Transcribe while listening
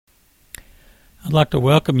I'd like to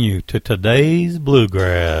welcome you to today's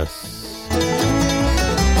Bluegrass.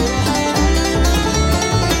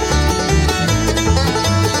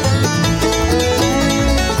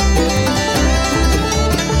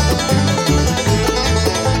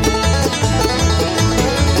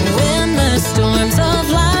 When the storms of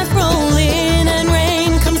life roll in and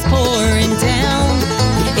rain comes pouring down,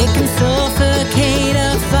 it can suffocate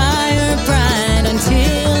a fire bright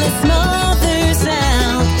until it smothers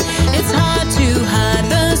out. It's hard to hide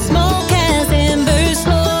the smoke as embers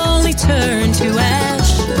slowly turn to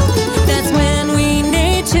ash. That's when we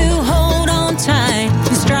need to hold on tight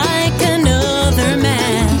and strike another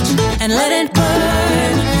match and let it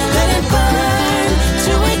burn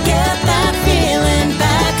till we get that feeling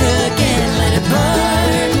back again. Let it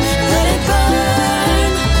burn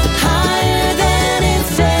higher than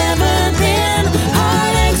it's ever been.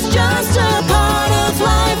 Heartache's just a part of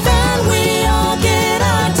life and we all get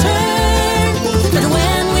our turn. But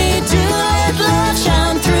when we do, let love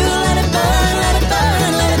shine through. Let it burn, let it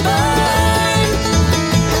burn, let it burn.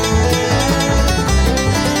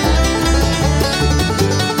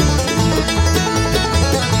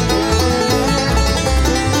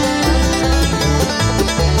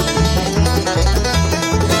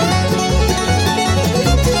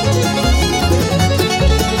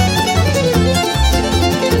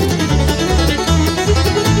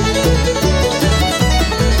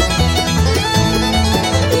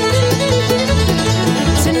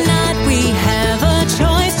 Tonight we have a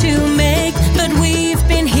choice to make, but we've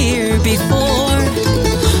been here before.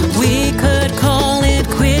 We could call it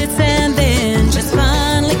quits and then just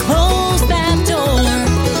finally close that door.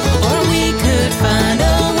 Or we could find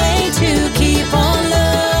a way to keep on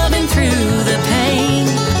loving through the pain.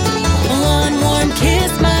 One warm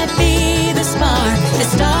kiss might be the spark that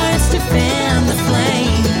starts to fan the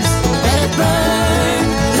flames. Let it burn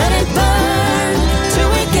till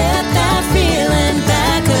we get that feeling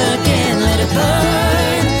back again. Let it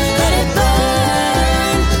burn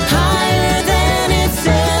higher than it's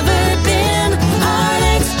ever been.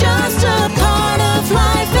 Heartache's just a part of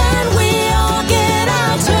life and we all get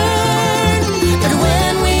our turn. But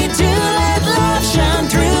when we do, let love shine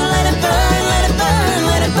through. Let it burn, let it burn,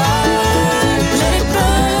 let it burn. Let it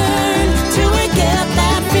burn till we get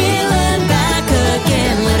that feeling back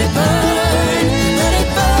again. Let it burn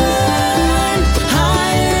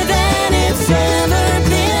higher than it's ever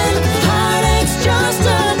been. Heartache's just a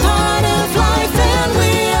part of life and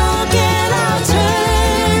we all get our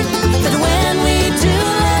turn. But when we do,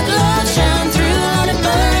 let love shine through. Let it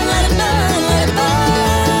burn, let it burn, let it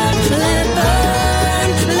burn. Let it burn,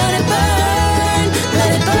 let it burn, let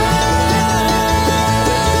it burn.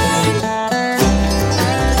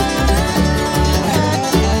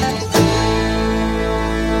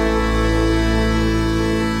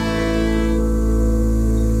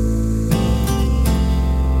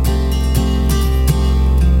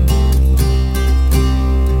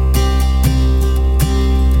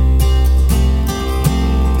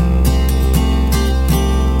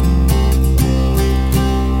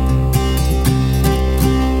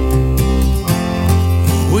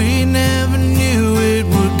 We never knew it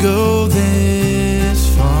would go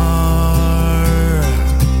this far.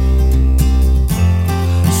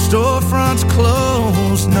 Storefronts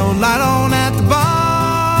closed, no light on at the bar.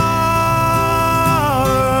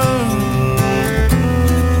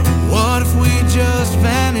 What if we just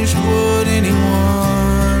vanished? Would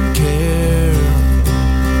anyone care?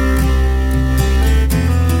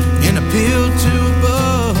 In a pill to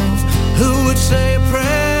above, who would say a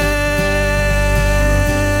prayer?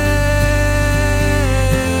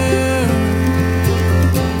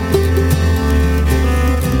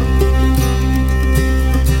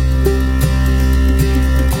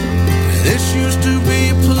 This used to be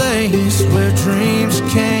a place where dreams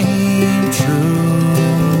came true.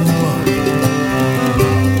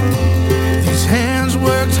 These hands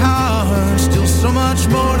worked hard, still so much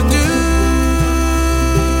more to do.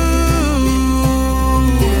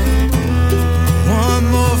 One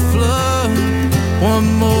more flood, one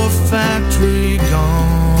more factory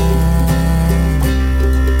gone.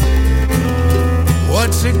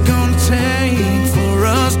 What's it gonna take for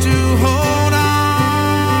us to hold on?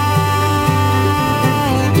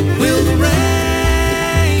 Will the rain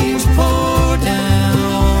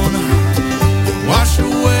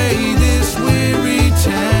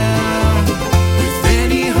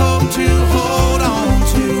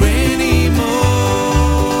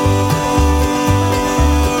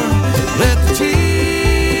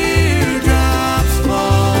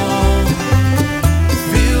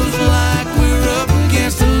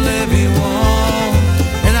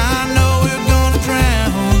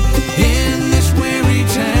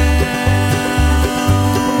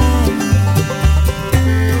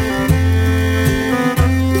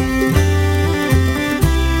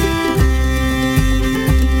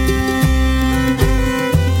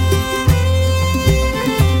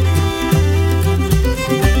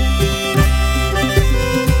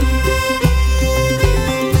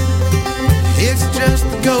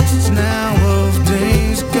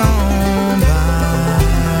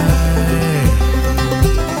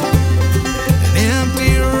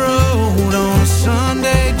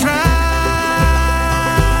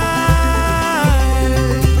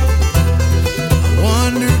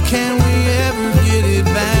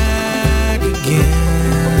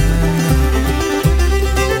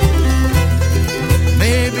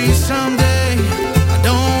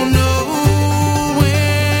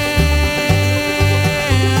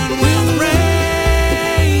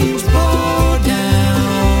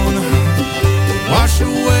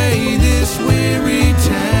away this weary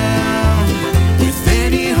town with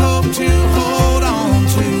any hope to hold on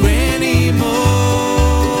to anymore.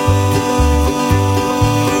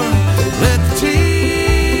 Let the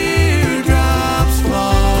teardrops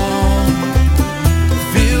fall.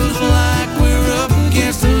 Feels like we're up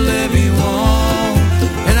against a levee wall,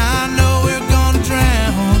 and I know we're gonna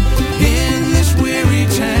drown in this weary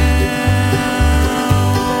town.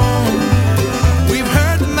 We've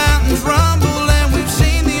heard the mountains rumble and we've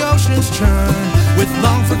seen the oceans churn, with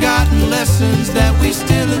long forgotten lessons that we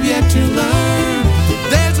still have yet to learn.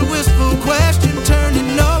 There's a wistful question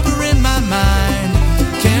turning over in my mind.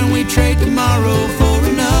 Can we trade tomorrow for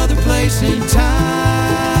another place in time?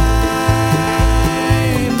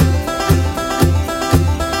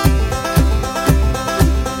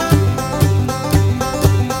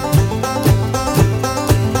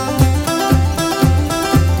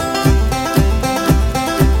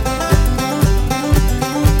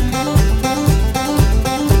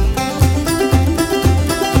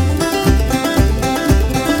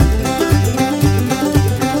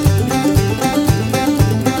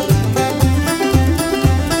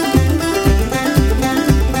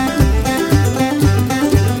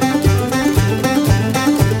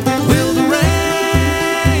 Will the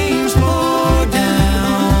rains pour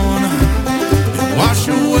down and wash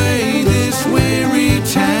away this weary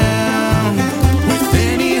town with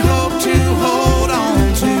any hope to hold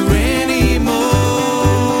on to anymore?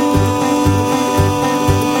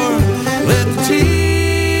 Let the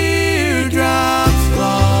teardrops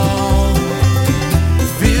fall. It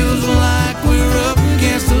feels like we're up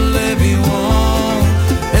against a levee wall,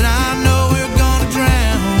 and I know we're gonna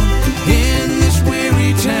drown in this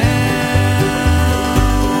weary town.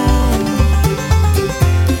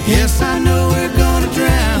 Yes, I know we're gonna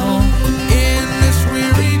drown in this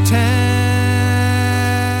weary town.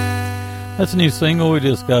 That's a new single we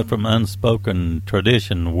just got from Unspoken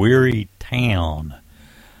Tradition, Weary Town.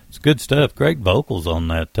 It's good stuff. Great vocals on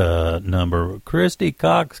that number. Christy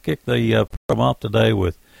Cox kicked the program off today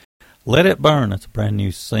with Let It Burn. It's a brand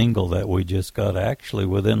new single that we just got actually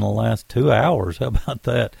within the last 2 hours. How about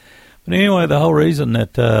that? But anyway, the whole reason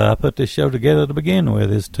that I put this show together to begin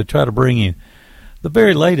with is to try to bring you the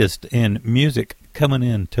very latest in music coming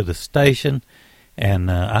into the station.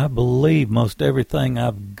 And I believe most everything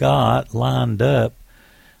I've got lined up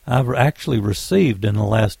I've actually received in the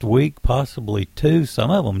last week, possibly two,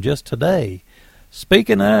 some of them just today.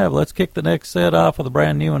 Speaking of, let's kick the next set off with a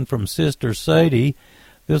brand new one from Sister Sadie.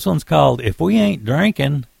 This one's called If We Ain't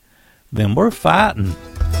Drinking, Then We're Fighting.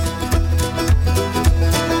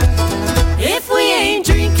 If we ain't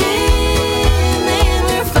drinking, then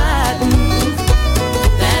we're fighting.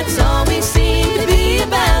 That's all we seem to be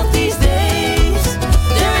about these days.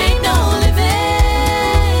 There ain't no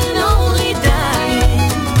living, only dying.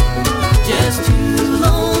 Just two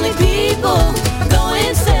lonely people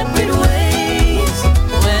going separate ways.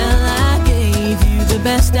 Well, I gave you the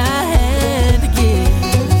best I had to give.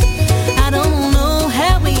 I don't know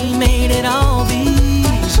how we made it all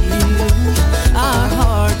these years. Our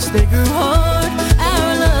hearts, they grew hard,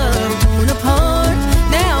 our love torn apart.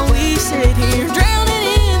 Now we sit here drowning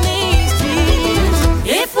in these tears.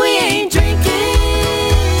 If we ain't drinking,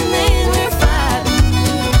 then we're fighting.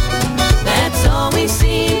 That's all we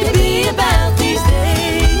seem to be about these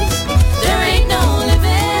days. There ain't no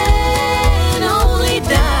living, only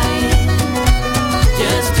dying.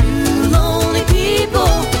 Just two lonely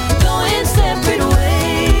people going separate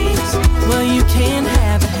ways. Well, you can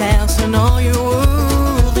have a house and all your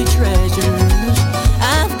worldly treasures.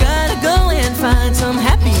 I've gotta go and find some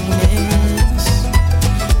happiness.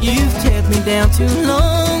 You've kept me down too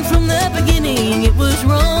long. From the beginning it was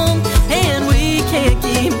wrong, and we can't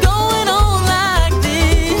keep going on like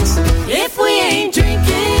this. If we ain't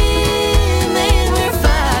drinking, then we're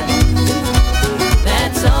fighting.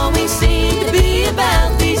 That's all we seem to be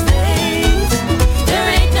about these days. There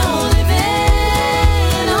ain't no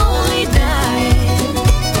living, only dying.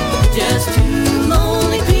 Just two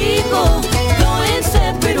lonely people going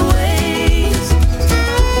separate ways.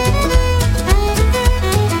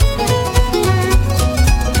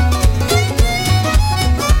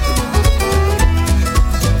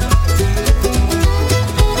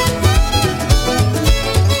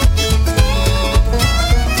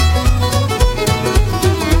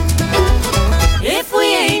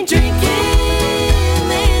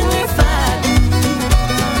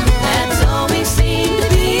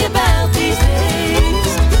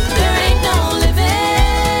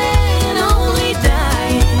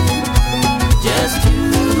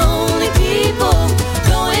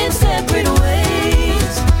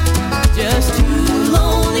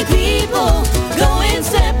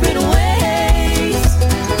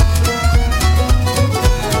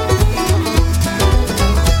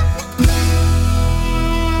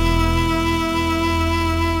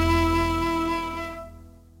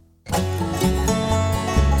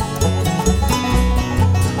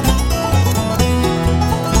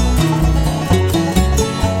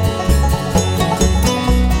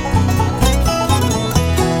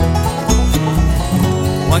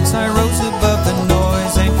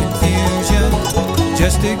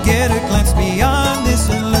 just to get a glimpse beyond this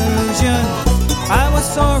illusion. I was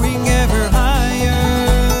soaring ever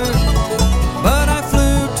higher, but I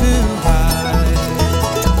flew too high.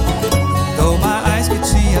 Though my eyes could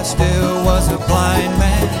see, I still was a blind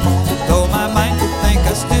man. Though my mind could think,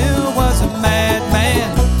 I still was a madman.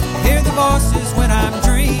 Hear the voices when I'm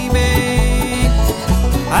dreaming,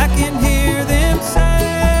 I can hear them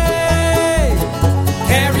say,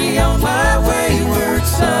 carry on my wayward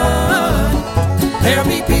son, there'll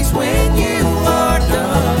be peace when you are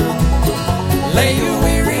done. Lay your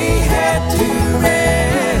weary head to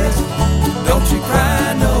rest, don't you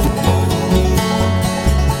cry no more.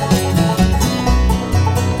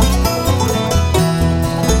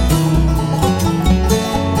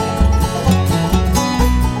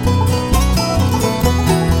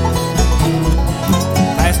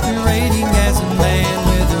 Masquerading as a man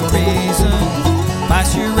with a reason, my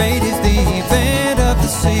charade is the event of the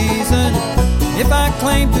season. If I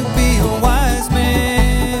claim to be a wise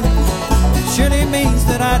man, it surely means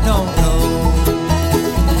that I don't know.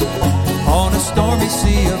 On a stormy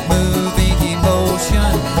sea of moving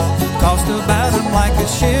emotion, tossed about I'm like a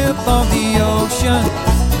ship on the ocean,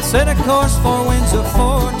 set a course for winds of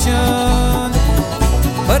fortune.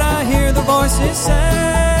 But I hear the voices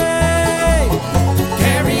say,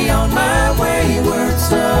 carry on my wayward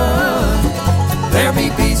son, there'll be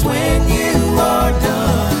peace when you are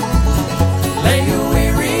done. Lay your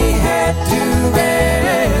weary head to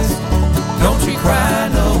rest, don't you cry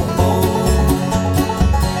no more.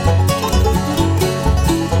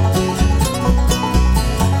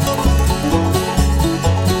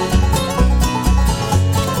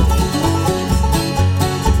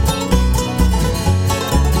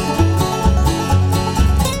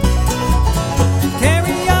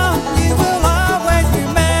 Carry on, you will always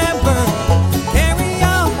remember. Carry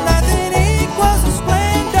on, nothing equals the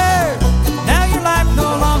splendor. Now your life no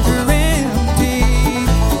longer empty,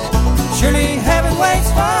 surely heaven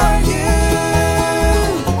waits for you.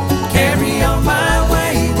 Carry on my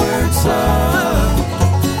wayward son,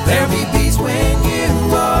 there'll be peace when you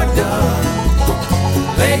are done.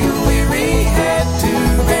 Lay your weary head to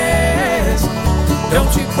rest,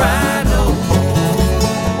 don't you cry no more.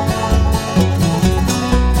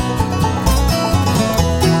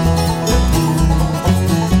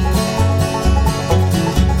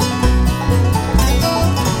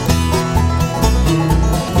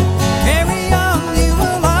 Carry on, you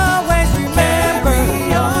will always remember.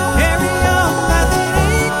 Carry on, nothing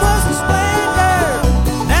equals the splendor.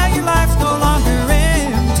 Now your life's no longer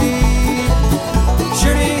empty,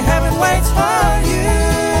 surely heaven waits for you.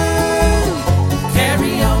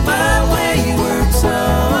 Carry on my wayward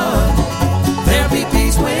son, there'll be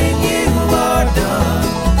peace when you are done.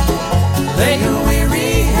 Lay your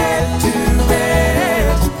weary head to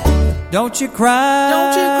rest, don't you cry,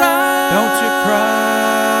 don't you cry, don't you cry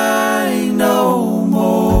no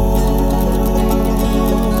more.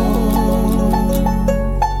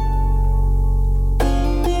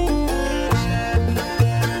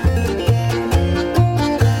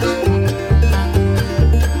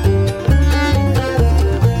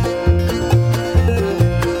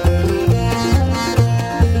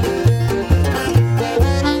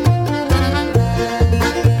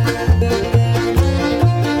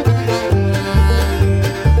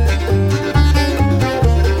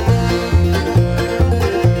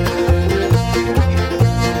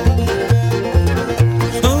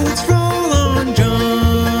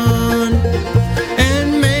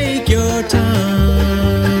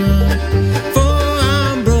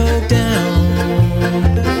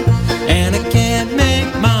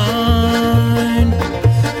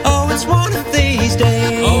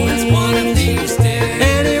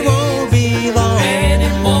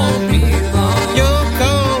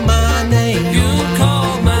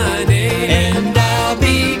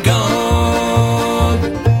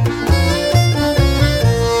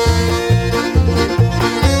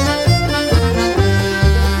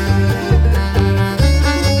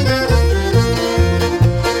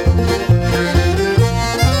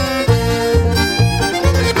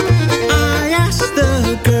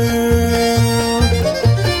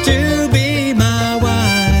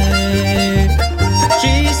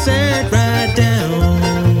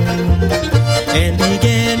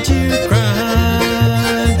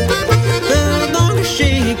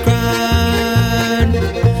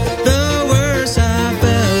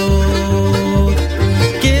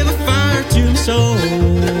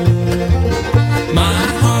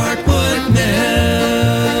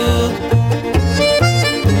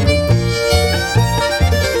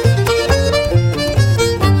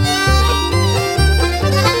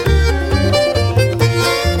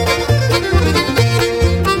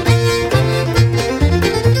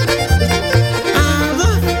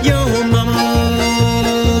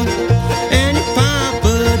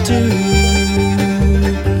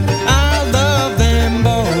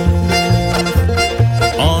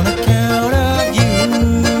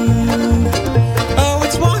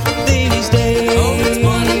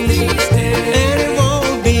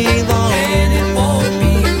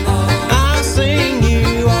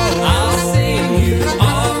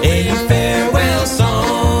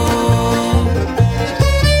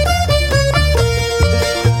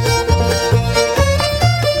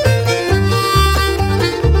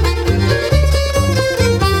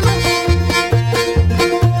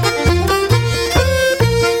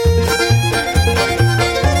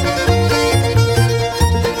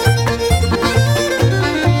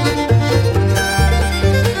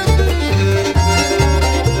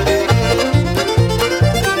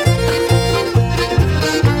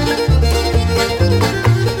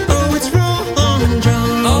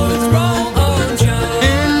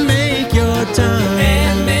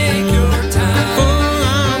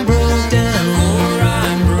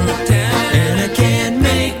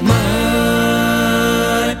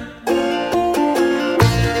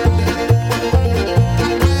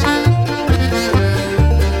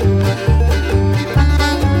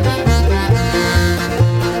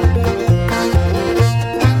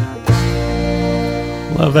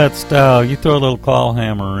 love that style. You throw a little claw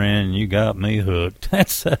hammer in, you got me hooked.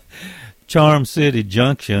 That's Charm City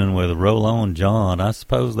Junction with Roll On John. I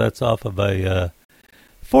suppose that's off of a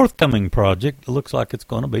forthcoming project. It looks like it's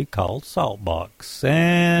going to be called Saltbox.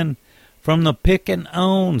 And from the Pick and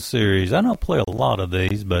Own series. I don't play a lot of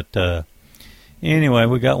these, but anyway,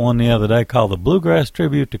 we got one the other day called the Bluegrass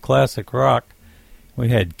Tribute to Classic Rock. We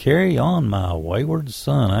had Carry On My Wayward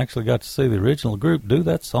Son. I actually got to see the original group do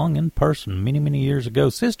that song in person many, many years ago.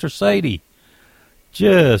 Sister Sadie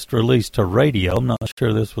just released to radio. I'm not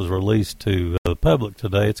sure this was released to the public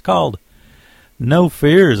today. It's called No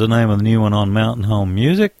Fear is the name of the new one on Mountain Home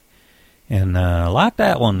Music. And I like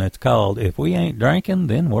that one. It's called If We Ain't Drinking,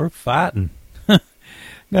 Then We're Fighting.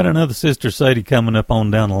 Got another Sister Sadie coming up on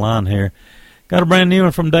down the line here. Got a brand new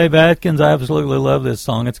one from Dave Atkins. I absolutely love this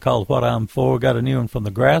song. It's called What I'm For. Got a new one from the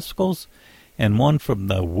Grascals and one from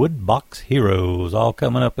the Woodbox Heroes. All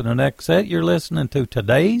coming up in the next set. You're listening to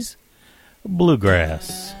today's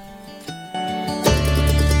Bluegrass.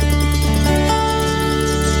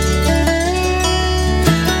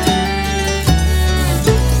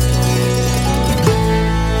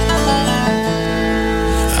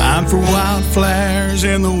 I'm for wildflowers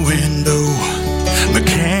in the window,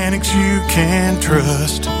 mechanics you can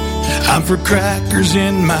trust. I'm for crackers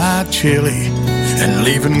in my chili and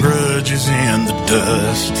leaving grudges in the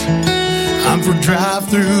dust. I'm for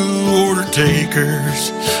drive-through order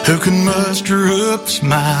takers who can muster up a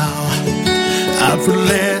smile. I'm for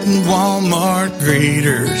letting Walmart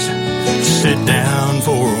greeters sit down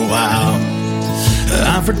for a while.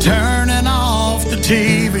 I'm for turning off the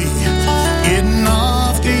TV, getting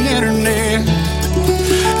off the internet.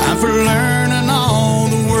 I'm for learning all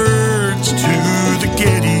the words to the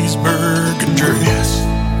Gettysburg Address.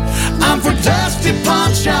 I'm for dusty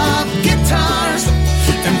pawn shop guitars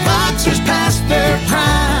and boxers past their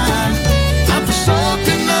prime. I'm for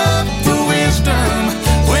soaking up the wisdom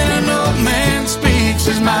when an old man speaks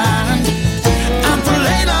his mind. I'm for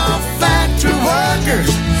laid off factory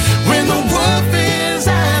workers when the wolf is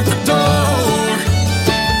at the door.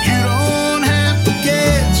 You don't have to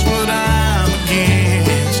guess what I'm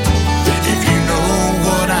against if you know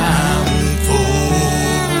what I'm for.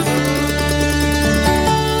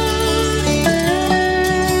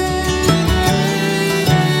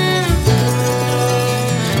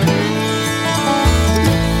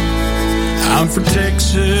 I'm for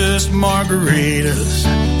Texas margaritas,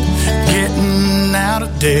 getting out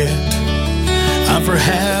of debt. I'm for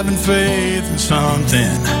having faith in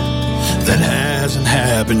something that hasn't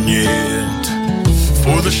happened yet.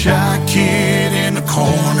 For the shy kid in the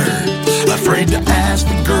corner, afraid to ask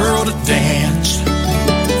the girl to dance.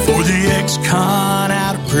 For the ex-con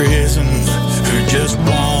out of prison who just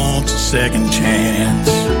wants a second chance.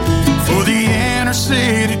 For the inner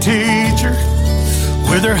city teacher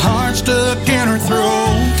with her heart stuck in her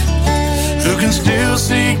throat, who can still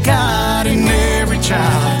see God in every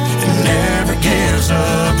child and never gives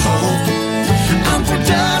up hope. I'm for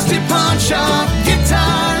dusty pawn shop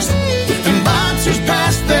guitars and boxers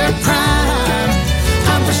past their prime.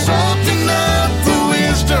 I'm for soaking up the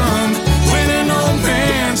wisdom when an old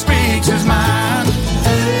man speaks his mind.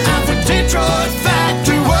 I'm for Detroit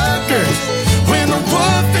factory workers when the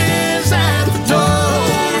wolf is at the door.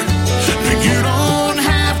 You don't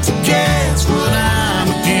have to guess what I'm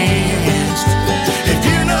against if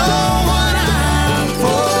you know what I'm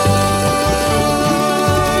for.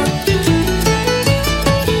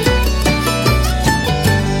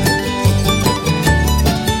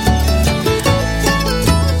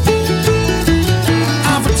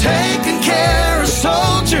 I'm for taking care of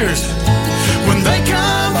soldiers when they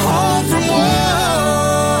come home from war.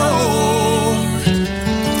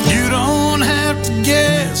 You don't have to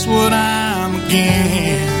guess what I'm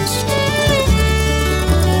against.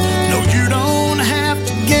 No, you don't have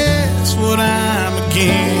to guess what I'm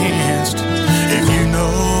against if you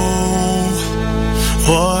know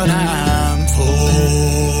what I'm for.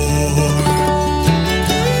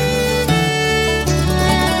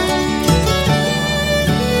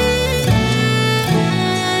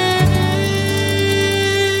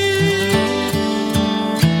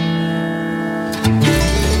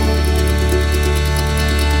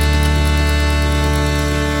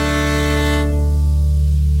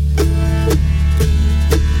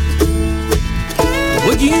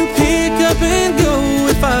 Would you pick up and go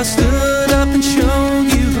if I stood up and showed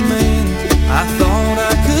you the man I thought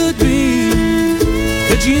I could be?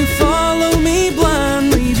 Could you follow me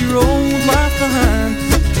blind, leave your old life behind,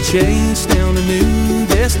 chase down a new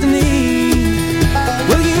destiny?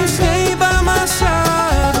 Will you stay by my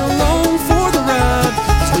side along for the ride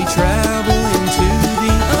as we travel into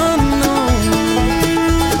the unknown?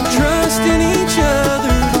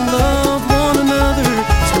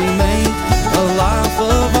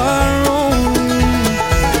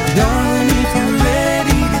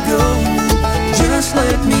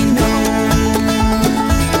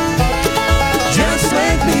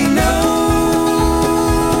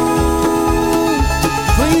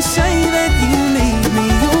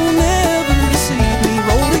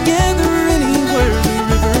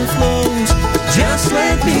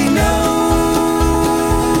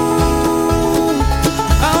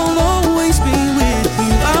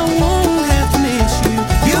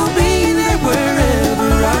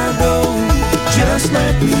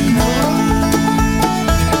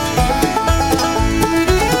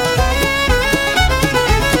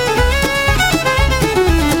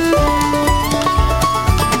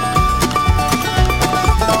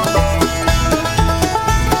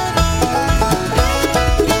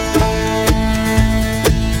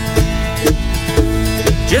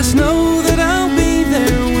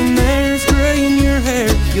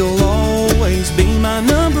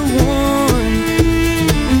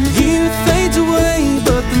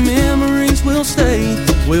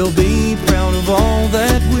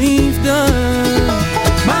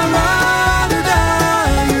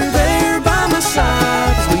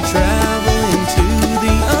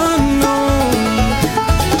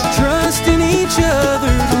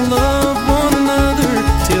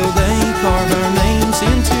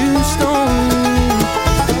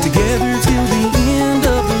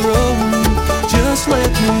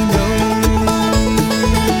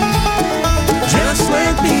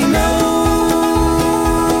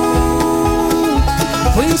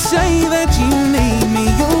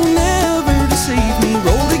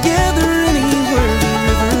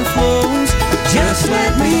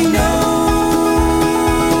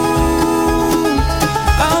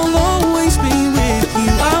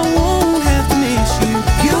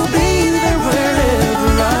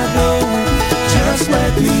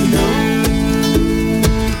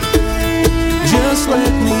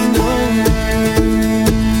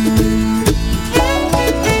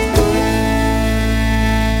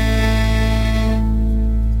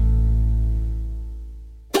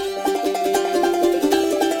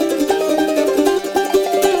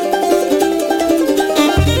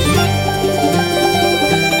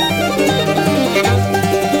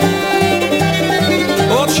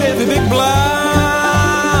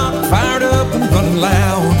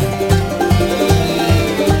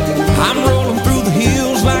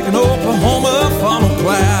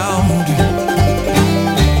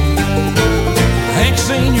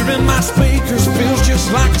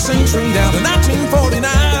 country down to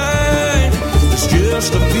 1949. It's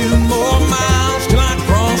just a few more miles till I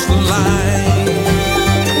cross the line.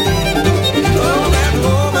 Oh, that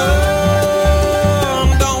woman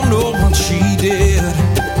don't know what she did.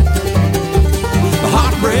 The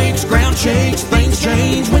heart breaks, ground shakes, things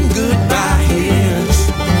change when goodbye hits.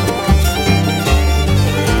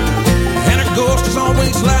 And her ghost is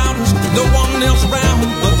always loudest, no one else around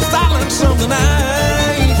but the silence of the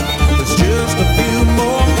night. It's just a few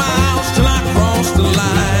more miles till I cross the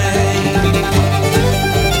line.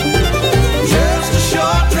 Just a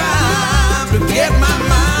short drive to get my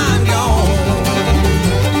mind gone.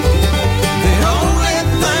 The only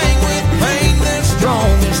thing with pain that's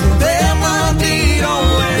strong is the remedy don't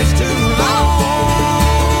last too long.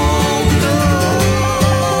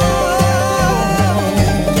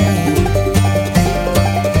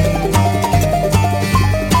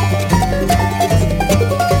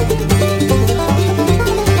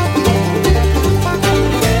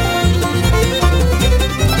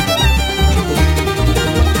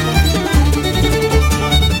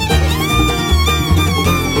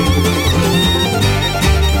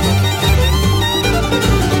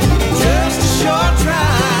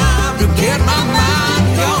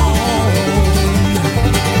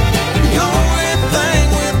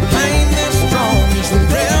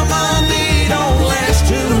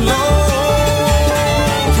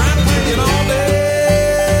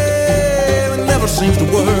 Seems to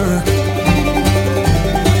work.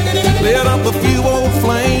 Lit up a few old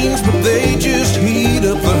flames, but they just heat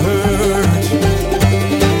up the hurt.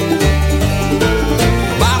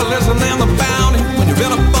 Vitalism and the bounty when you're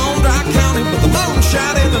in a bone dry county, but the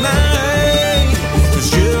moonshine in the night.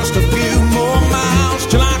 It's just a few more miles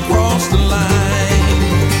till I cross the line.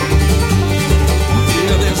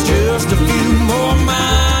 Yeah, there's just a few more miles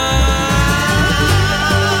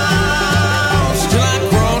till I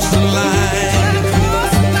cross the line.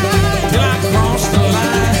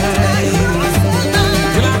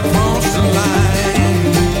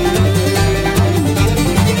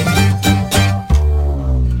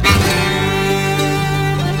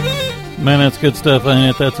 Man, that's good stuff,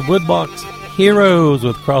 ain't it? That's Woodbox Heroes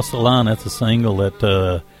with Cross the Line. That's a single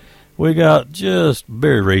that we got just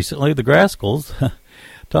very recently. The Graskels.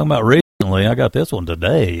 Talking about recently, I got this one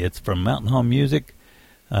today. It's from Mountain Home Music.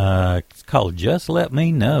 It's called Just Let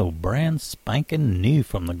Me Know. Brand spanking new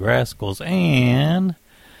from the Graskels. And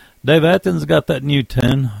Dave Atkins got that new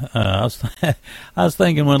tune. I was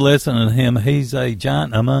thinking when listening to him, he's a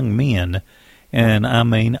giant among men. And I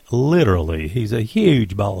mean, literally, he's a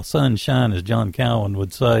huge ball of sunshine, as John Cowan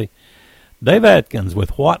would say. Dave Atkins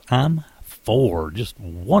with What I'm For. Just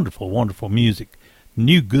wonderful, wonderful music.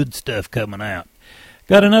 New good stuff coming out.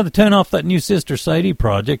 Got another tune off that new Sister Sadie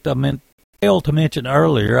project I failed to mention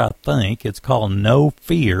earlier, I think. It's called No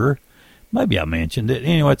Fear. Maybe I mentioned it.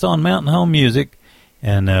 Anyway, it's on Mountain Home Music.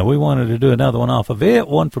 And we wanted to do another one off of it.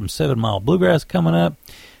 One from 7 Mile Bluegrass coming up.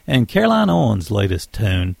 And Caroline Owens' latest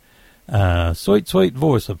tune. Sweet, sweet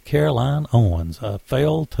voice of Caroline Owens. I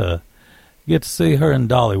failed to get to see her in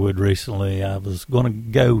Dollywood recently. I was going to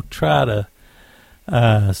go try to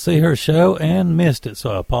see her show and missed it,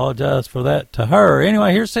 so I apologize for that to her.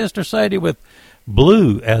 Anyway, here's Sister Sadie with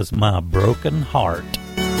Blue as My Broken Heart.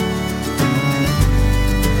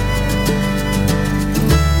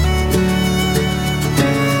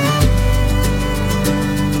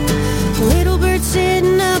 Little bird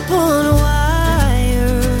sitting up on a wire,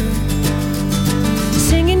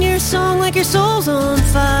 song like your soul's on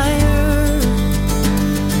fire.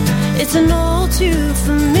 It's an all too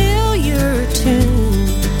familiar tune.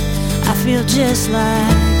 I feel just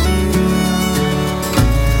like you.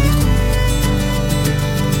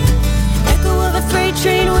 Echo of a freight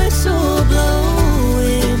train whistle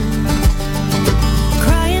blowing,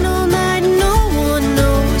 crying all night, no one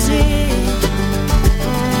knows it.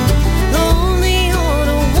 Lonely on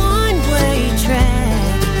a one-way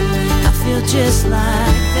track, I feel just like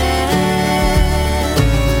that.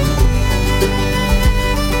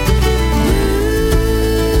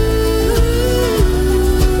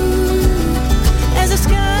 As a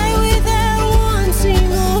sky without one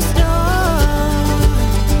single star.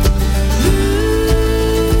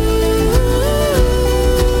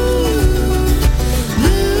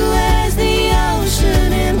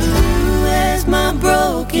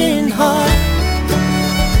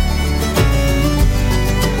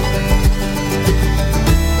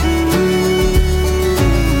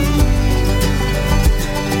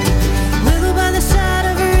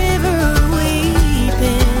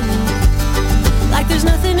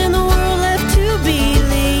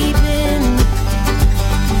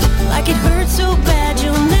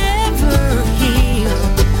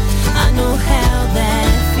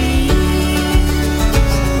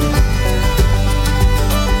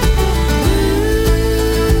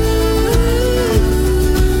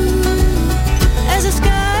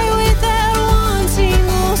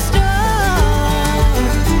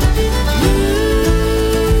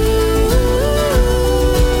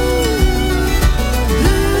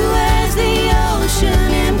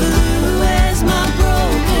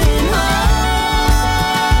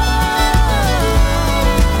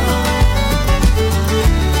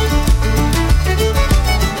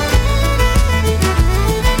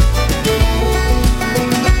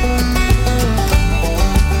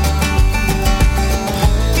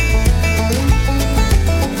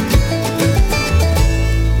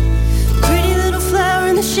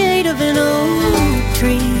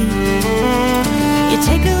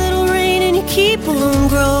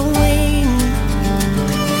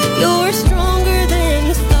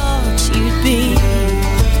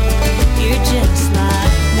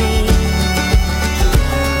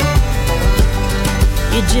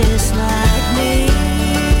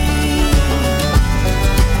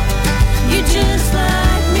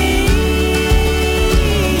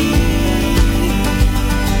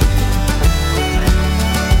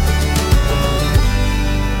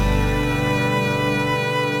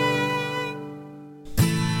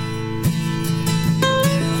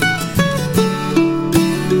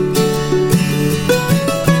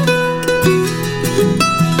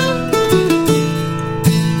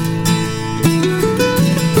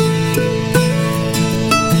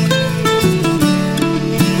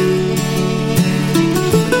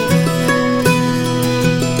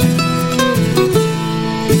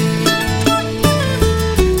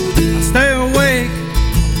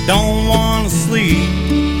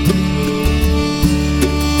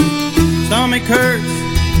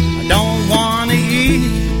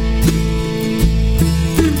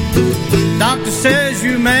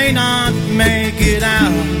 may not make it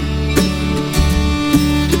out.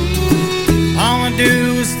 All I do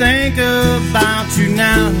is think about you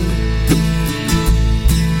now.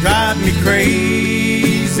 Drive me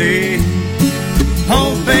crazy.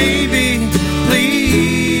 Oh, baby,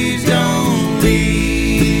 please don't leave.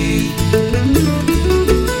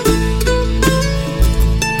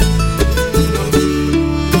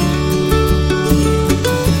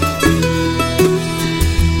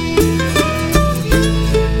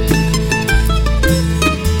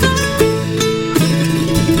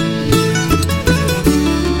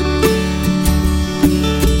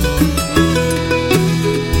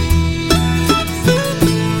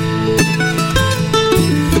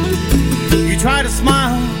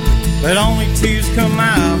 But only tears come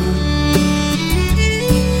out.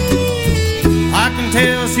 I can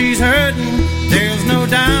tell she's hurting, there's no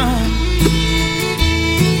doubt.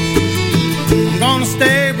 I'm gonna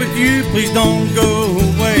stay with you, please don't go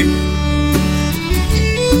away.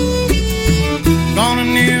 I'm gonna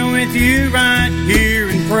kneel with you right here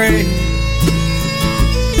and pray.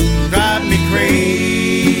 Drive me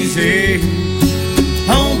crazy.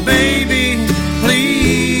 Oh baby,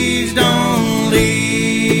 please don't leave.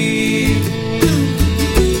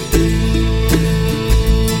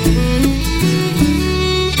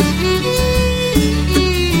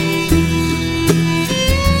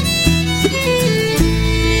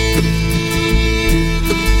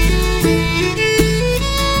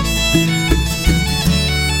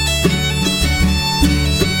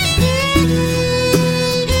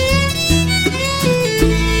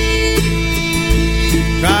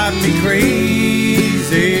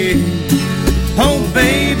 Crazy. Oh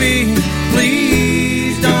baby,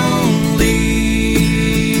 please don't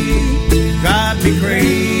leave. Drive me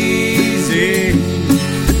crazy.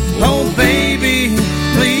 Oh baby,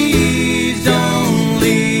 please don't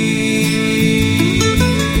leave.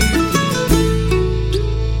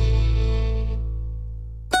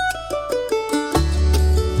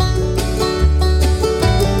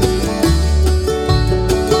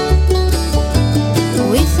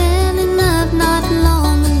 We fell in love not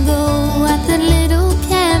long ago at the little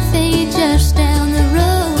cafe just down the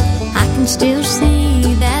road. I can still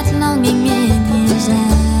see that longing in his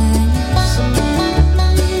eyes.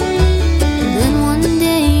 Then one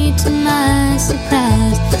day, to my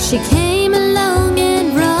surprise, she came along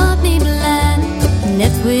and brought me blind,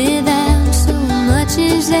 left without so much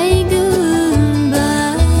as a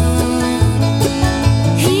goodbye.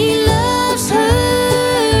 He loves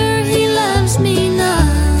her, he loves me not.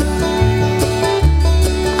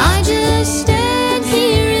 I just stand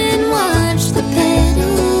here and watch the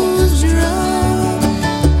petals drop.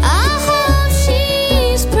 I hope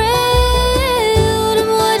she's proud of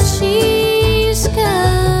what she's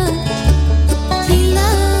got. He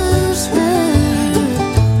loves her,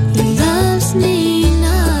 he loves me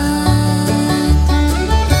not.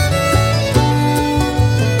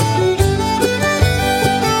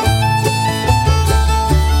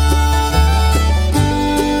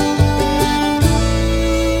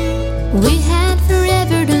 We had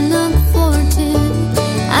forever to look forward to.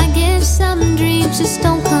 I guess some dreams just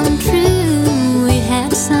don't come true. We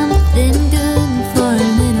had something good for a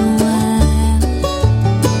little while.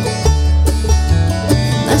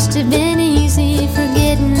 Must have been easy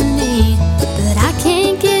forgetting me, but I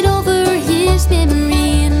can't get over his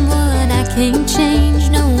memory, and what I can't change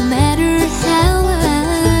no matter how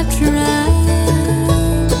I've tried.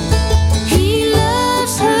 He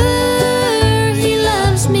loves her, he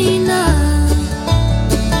loves me not.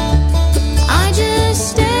 I just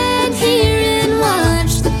stand here and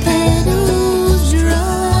watch the petals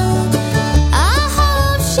drop. I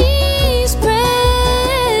hope she's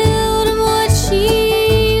proud of what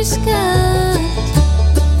she's got.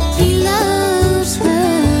 He loves her,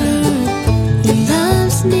 he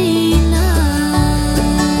loves me not.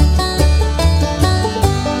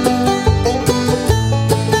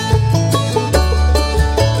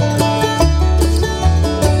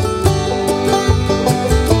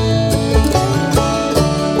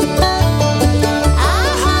 I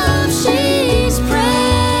hope she's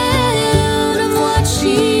proud of what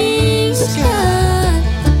she's got.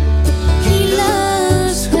 He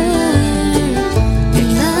loves her, he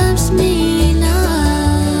loves me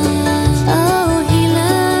not. Oh, he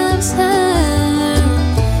loves her,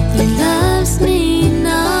 he loves me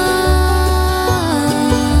not.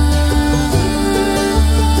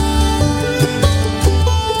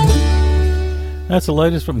 That's the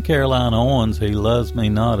latest from Caroline Owens. He Loves Me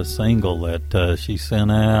Not, a single that she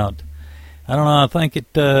sent out. I don't know, I think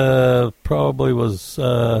it probably was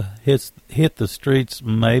hit the streets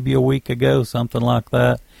maybe a week ago, something like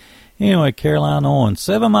that. Anyway, Caroline Owens,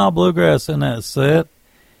 7 Mile Bluegrass in that set.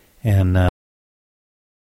 And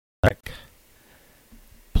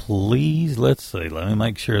please, let's see, let me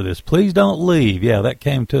make sure of this. Please Don't Leave. Yeah, that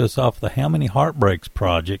came to us off the How Many Heartbreaks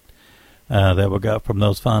project that we got from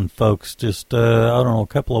those fine folks just, I don't know, a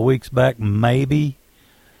couple of weeks back, maybe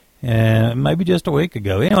just a week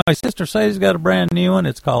ago. Anyway, Sister Sadie's got a brand new one.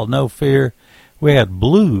 It's called No Fear. We had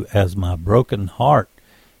Blue as My Broken Heart,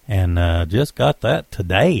 and just got that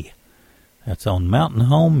today. That's on Mountain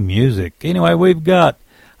Home Music. Anyway,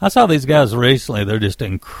 I saw these guys recently. They're just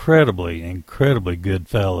incredibly, incredibly good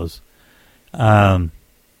fellas. The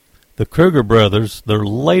Kruger Brothers, their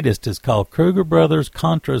latest is called Kruger Brothers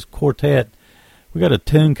Contras Quartet. We got a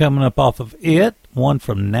tune coming up off of it, one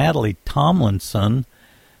from Natalie Tomlinson.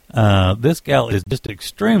 This gal is just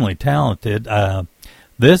extremely talented.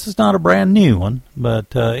 This is not a brand new one,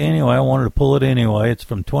 but anyway, I wanted to pull it anyway. It's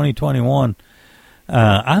from 2021.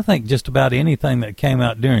 I think just about anything that came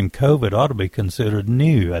out during COVID ought to be considered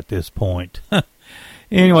new at this point.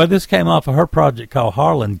 Anyway, this came off of her project called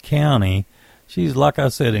Harlan County. She's, like I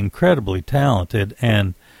said, incredibly talented.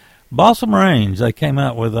 And Balsam Range, they came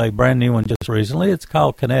out with a brand new one just recently. It's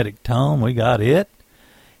called Kinetic Tone. We got it.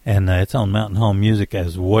 And it's on Mountain Home Music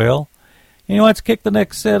as well. Anyway, let's kick the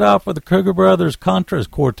next set off with the Kruger Brothers Contras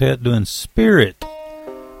Quartet doing Spirit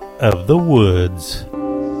of the Woods.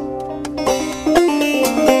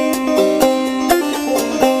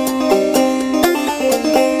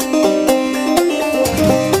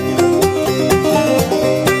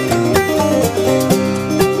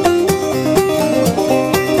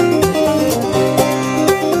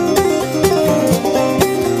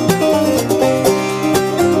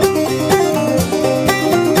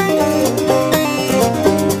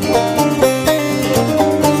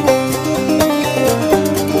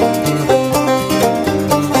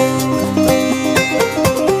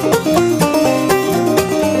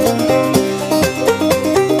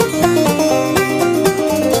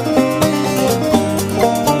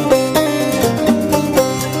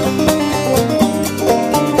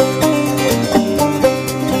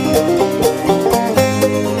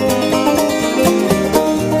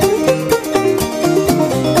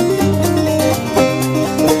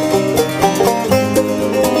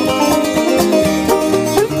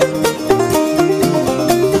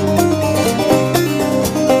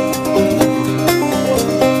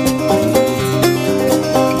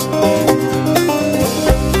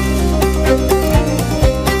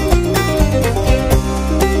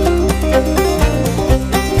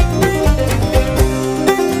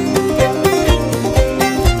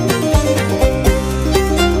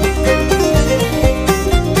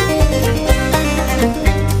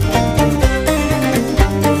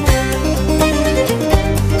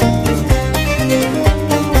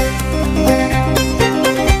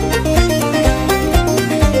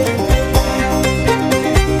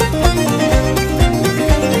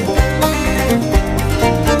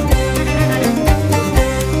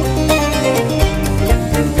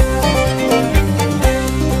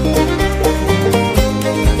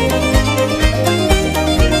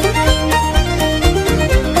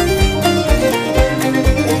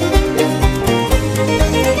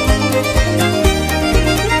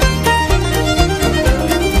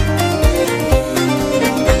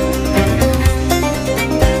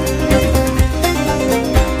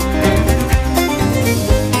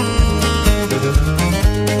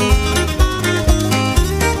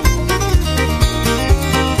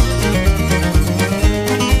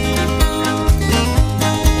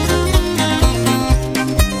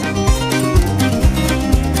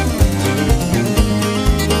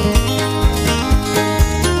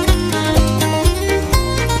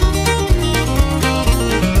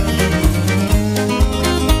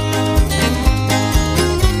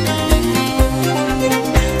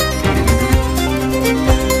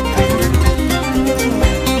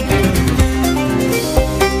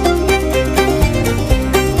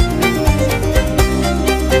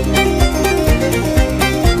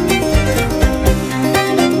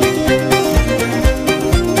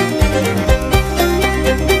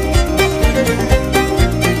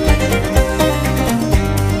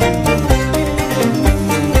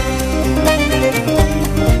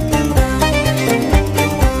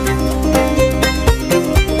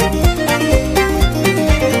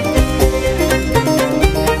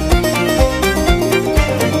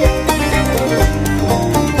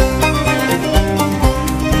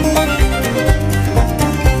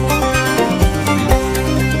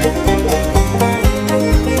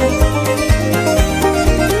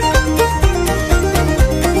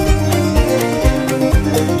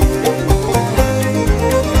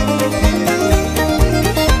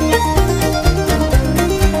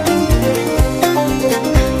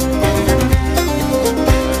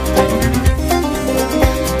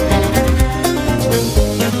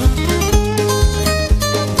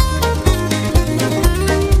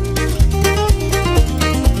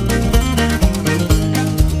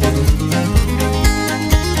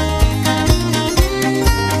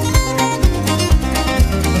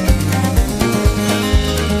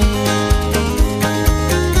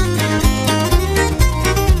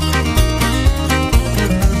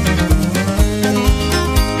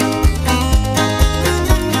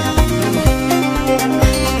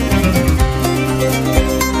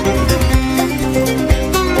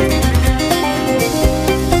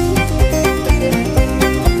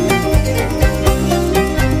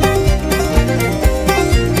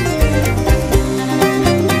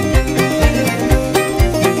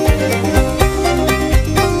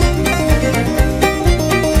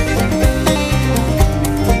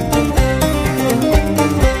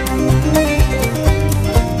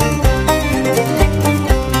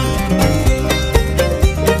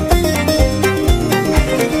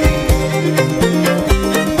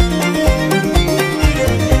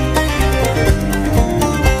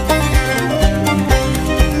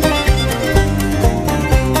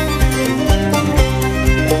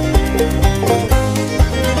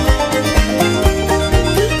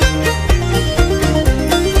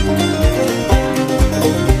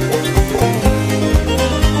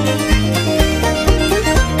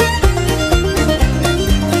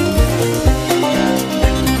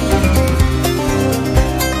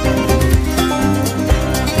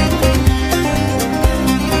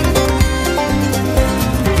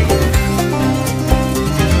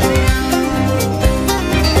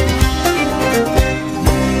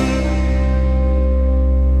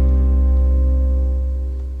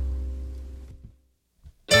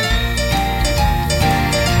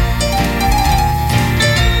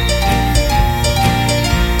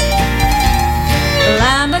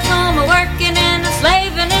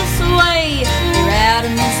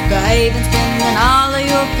 savings, spending all of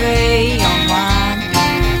your pay on wine.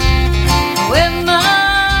 Women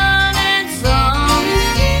and song.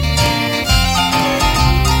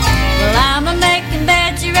 Well, I'm a making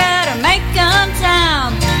bet you rather make 'em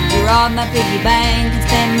time. You rob my piggy bank and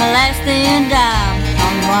spend my last thin dime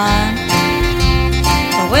on wine.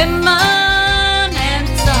 Women and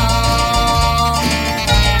song.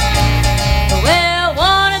 Well,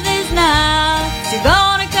 one of these nights you're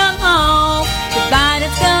gonna come home to find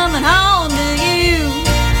it's coming home to you.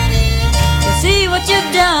 You'll see what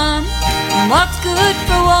you've done, and what's good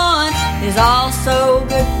for one is also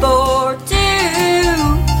good for two.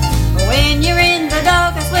 When you're in the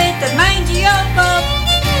doghouse with that mangy old pup,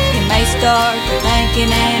 you may start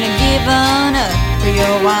thinking and giving up for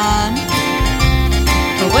your wine.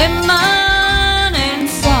 Women and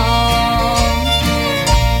song.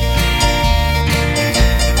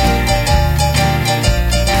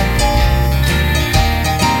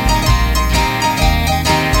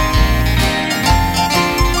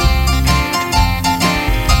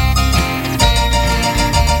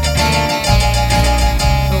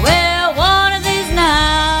 Well, one of these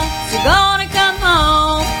nights you're gonna come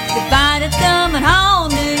home to find it's coming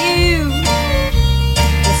home to you.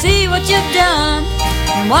 You'll see what you've done,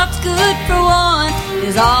 and what's good for one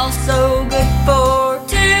is also good for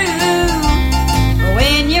two.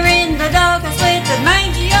 When you're in the doghouse with the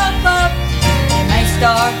mangy old pup, you may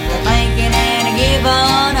start thinking and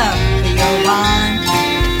giving up for your wine.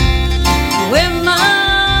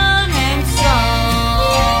 Women and song.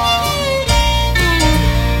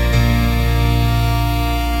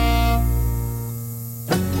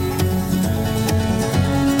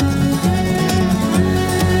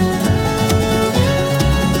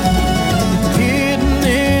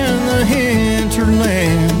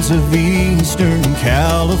 Hinterlands of Eastern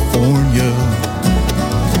California,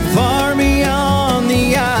 far beyond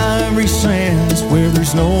the ivory sands, where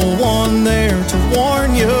there's no one there to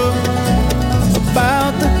warn you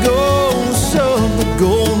about the ghosts of the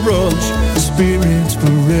gold rush, the spirits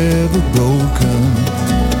forever broken,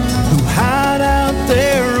 who hide out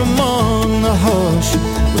there among the hush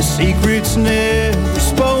with secrets never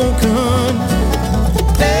spoken.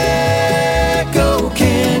 Echo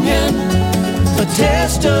Canyon, a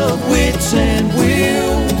test of wits and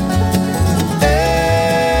will.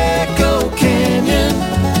 Echo Canyon,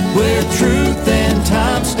 where truth and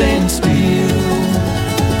time stand still.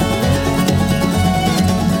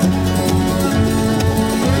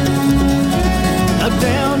 A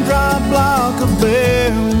down dry block of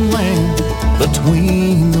barren land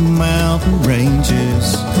between the mountain ranges,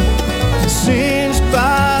 singed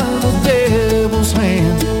by the devil's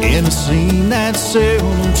hand in a scene that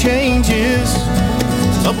seldom changes.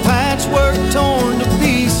 A patchwork torn to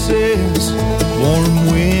pieces, warm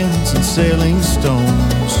winds and sailing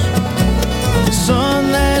stones,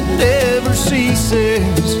 sun that never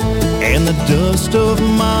ceases, and the dust of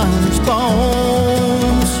miners'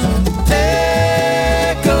 bones.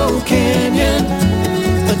 Echo Canyon,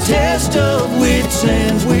 a test of wits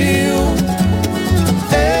and will.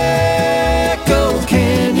 Echo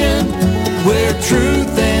Canyon, where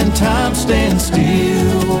truth and time stand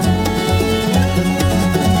still.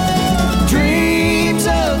 Dreams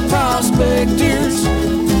of prospectors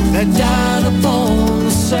that died upon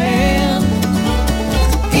the sand,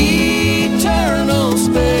 eternal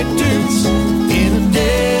specters in a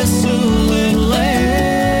desolate land.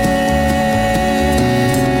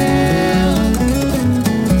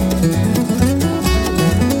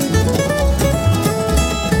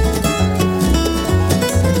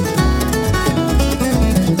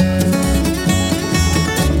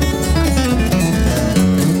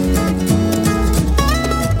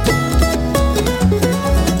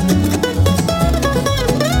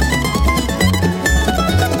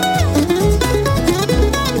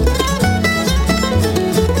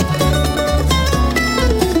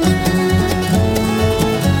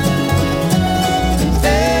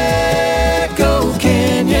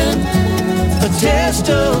 Test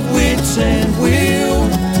of wits and will.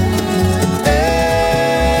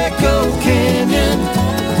 Echo Canyon,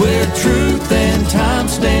 where truth and time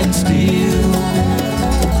stand still.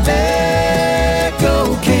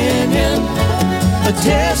 Echo Canyon, a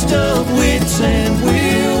test of wits and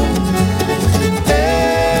will.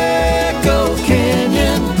 Echo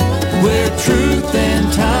Canyon, where truth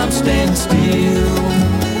and time stand still.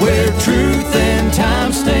 Where truth and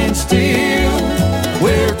time stand still.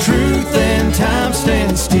 Where truth and time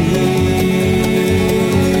stand still.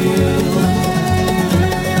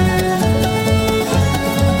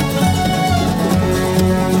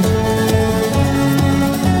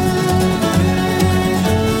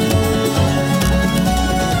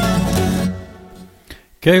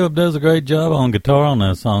 Caleb does a great job on guitar on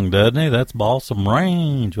that song, doesn't he? That's Balsam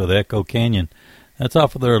Range with Echo Canyon. That's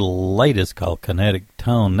off of their latest called Kinetic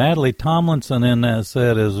Tone. Natalie Tomlinson in that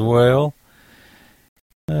set as well.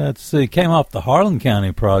 Let's see, came off the Harlan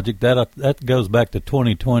County project. That goes back to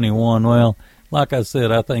 2021. Well, like I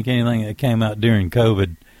said, I think anything that came out during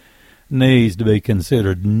COVID needs to be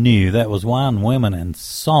considered new. That was Wine, Women, and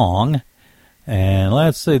Song. And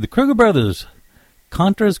let's see, the Kruger Brothers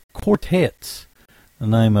Contras Quartets, the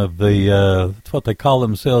name of it's what they call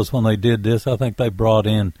themselves when they did this. I think they brought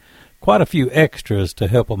in quite a few extras to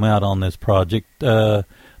help them out on this project. The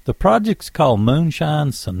project's called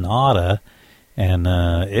Moonshine Sonata, and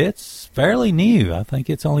it's fairly new. I think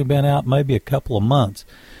it's only been out maybe a couple of months.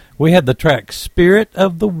 We had the track Spirit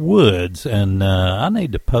of the Woods, and I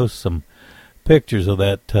need to post some pictures of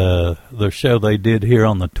that, the show they did here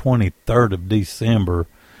on the 23rd of December.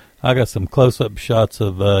 I got some close-up shots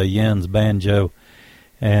of Yen's banjo.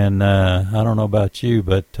 And I don't know about you,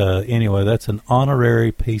 but anyway, that's an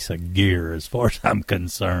honorary piece of gear as far as I'm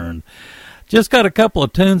concerned. Just got a couple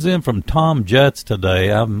of tunes in from Tom Jutz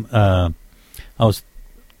today. I was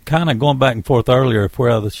kind of going back and forth earlier if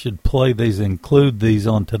where I should include these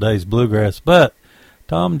on today's Bluegrass, but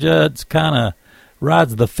Tom Jutz kind of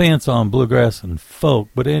rides the fence on bluegrass and folk.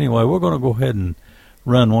 But anyway, we're going to go ahead and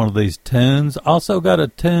run one of these tunes. Also got a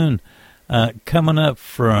tune coming up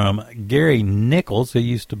from Gary Nichols, who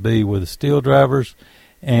used to be with the Steel Drivers,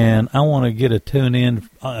 and I want to get a tune in,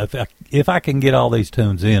 if I can get all these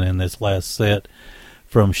tunes in this last set,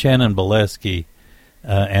 from Shannon Bolesky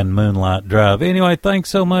and Moonlight Drive. Anyway, thanks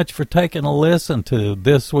so much for taking a listen to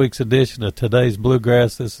this week's edition of Today's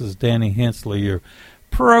Bluegrass. This is Danny Hensley, your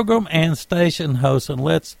program and station host, and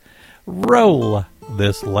let's roll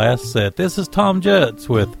this last set. This is Tom Jutz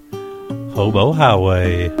with Hobo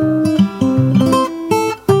Highway.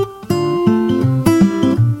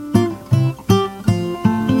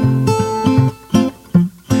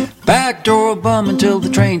 Back door bum until the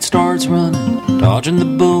train starts running, dodging the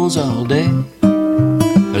bulls all day.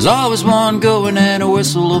 There's always one going and a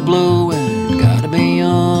whistle a blowing, gotta be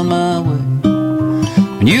on my way.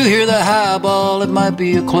 When you hear the highball, it might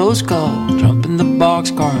be a close call, jump in the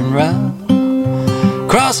boxcar and ride.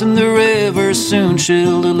 Crossing the river, soon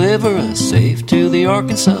she'll deliver us safe to the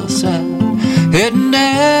Arkansas side. Heading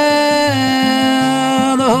down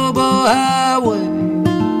the Hobo Highway,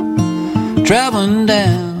 traveling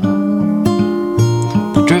down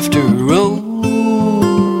the Drifter Road.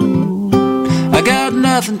 I got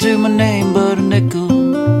nothing to my name but a nickel,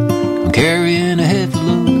 I'm carrying a heavy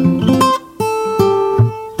load.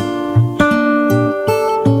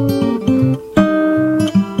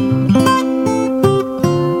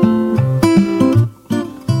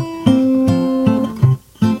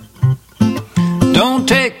 Don't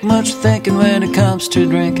take much thinking when it comes to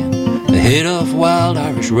drinking, to hit off wild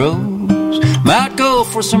Irish roads. Might go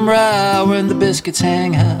for some rye when the biscuits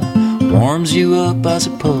hang high, warms you up I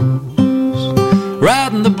suppose.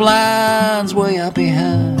 Riding the blinds way out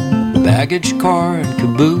behind the baggage car and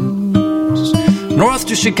caboose. North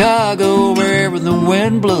to Chicago, wherever the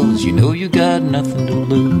wind blows, you know you got nothing to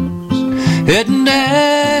lose. Heading down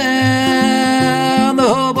the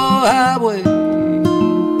Hobo Highway,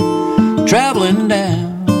 traveling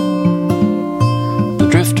down the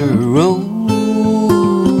Drifter Road.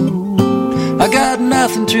 I got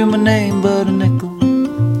nothing to my name but a nickel,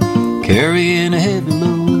 carrying a heavy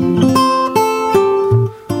load.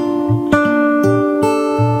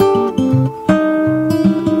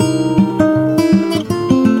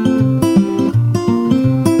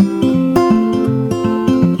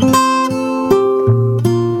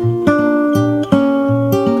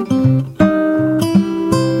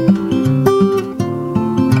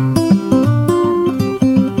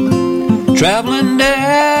 Traveling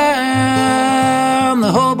down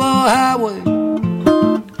the Hobo Highway,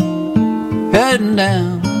 heading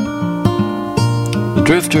down the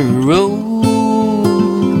Drifter Road.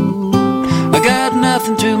 I got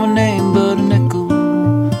nothing to my name but a nickel,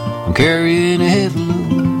 I'm carrying a heavy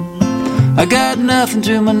load. I got nothing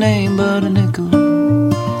to my name but a nickel,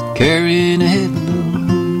 carrying a heavy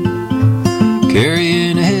load,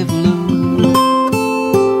 carrying a heavy load.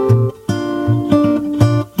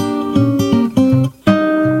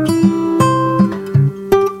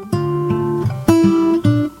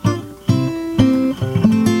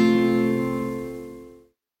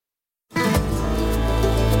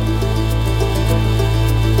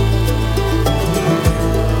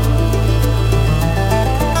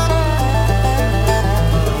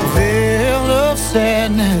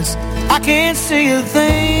 I can't see a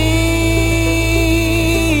thing.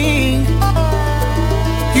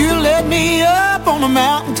 You led me up on a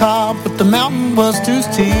mountaintop, but the mountain was too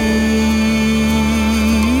steep.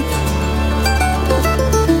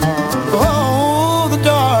 Oh, the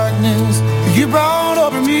darkness you brought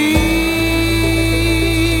over me,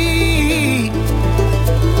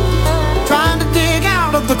 trying to dig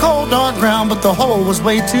out of the cold dark ground, but the hole was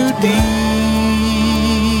way too deep.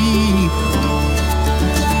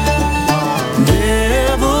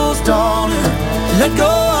 Devil's daughter, let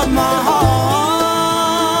go of my heart.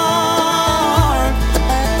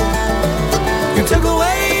 You took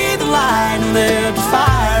away the light and left the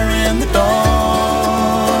fire in the dark.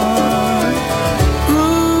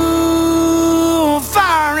 Ooh,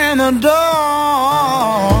 fire in the dark.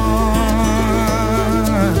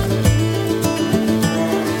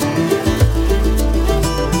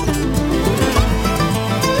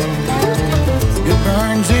 It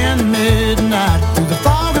burns in the midnight, through the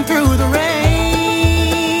fog and through the rain,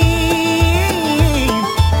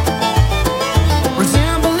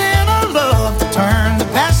 resembling a love that turned the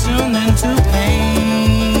passion into pain.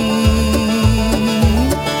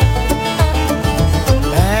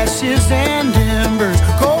 Ashes and embers,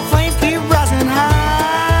 cold flames keep rising high.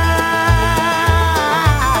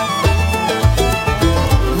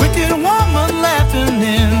 Wicked woman laughing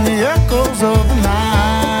in the echoes of the night.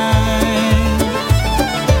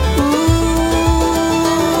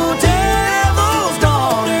 Ooh, devil's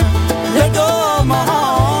daughter, let go of my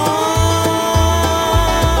heart.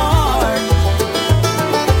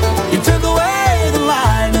 You took away the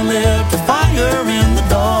light and left a fire in the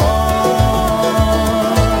dark.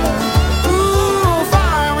 Ooh,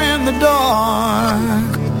 fire in the dark.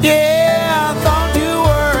 Yeah, I thought you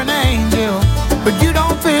were an angel, but you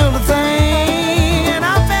don't feel a thing. And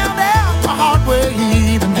I found out the hard way,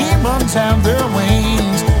 even demons have their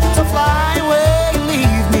wings. So fly away,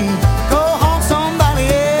 leave me, go home somebody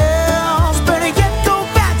else. Better yet, go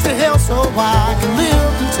back to hell so I can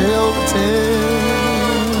live to tell the tale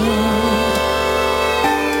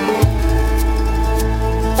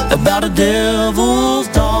about a devil's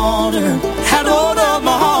daughter had hold of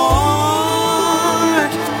my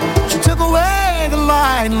heart. She took away the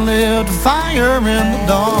light and lit a fire in the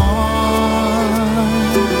dark.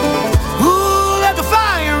 Ooh, let the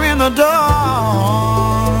fire in the dark.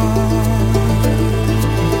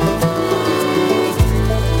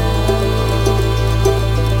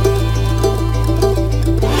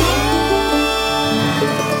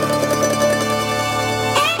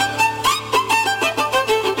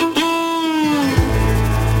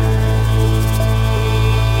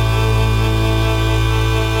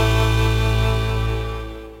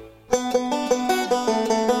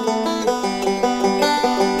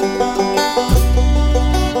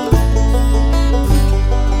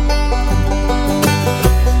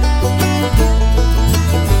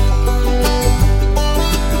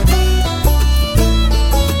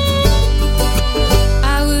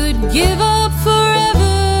 I would give up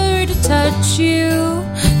forever to touch you,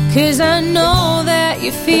 'cause I know that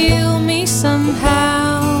you feel me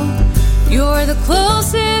somehow. You're the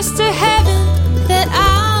closest to heaven that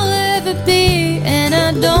I'll ever be, and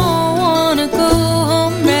I don't wanna go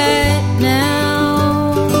home right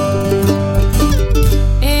now.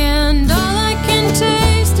 And all I can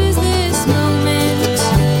taste is this moment,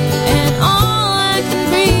 and all I can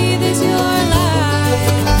breathe is your light.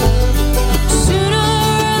 Sooner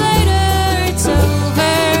or later it's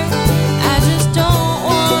over, I just don't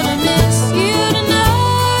wanna miss you tonight.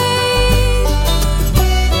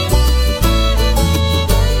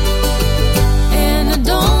 And I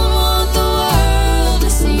don't want the world to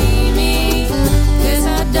see me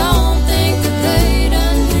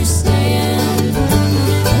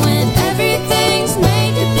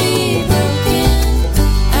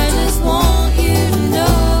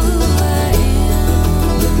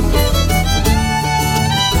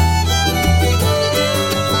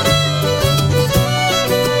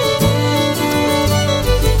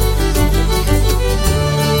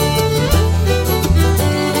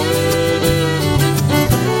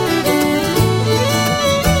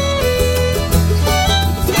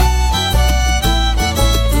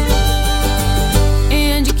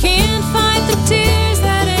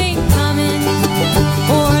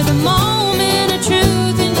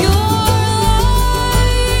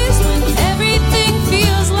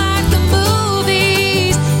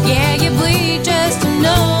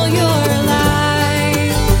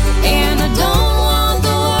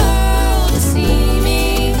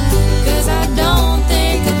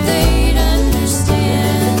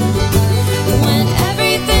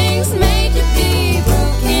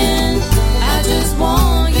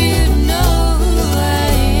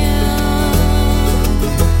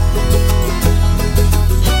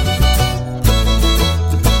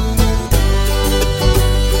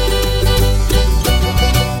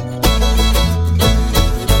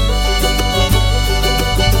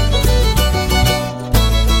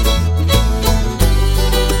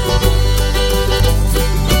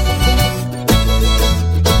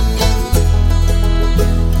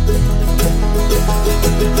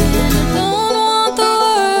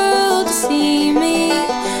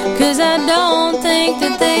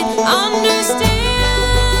think that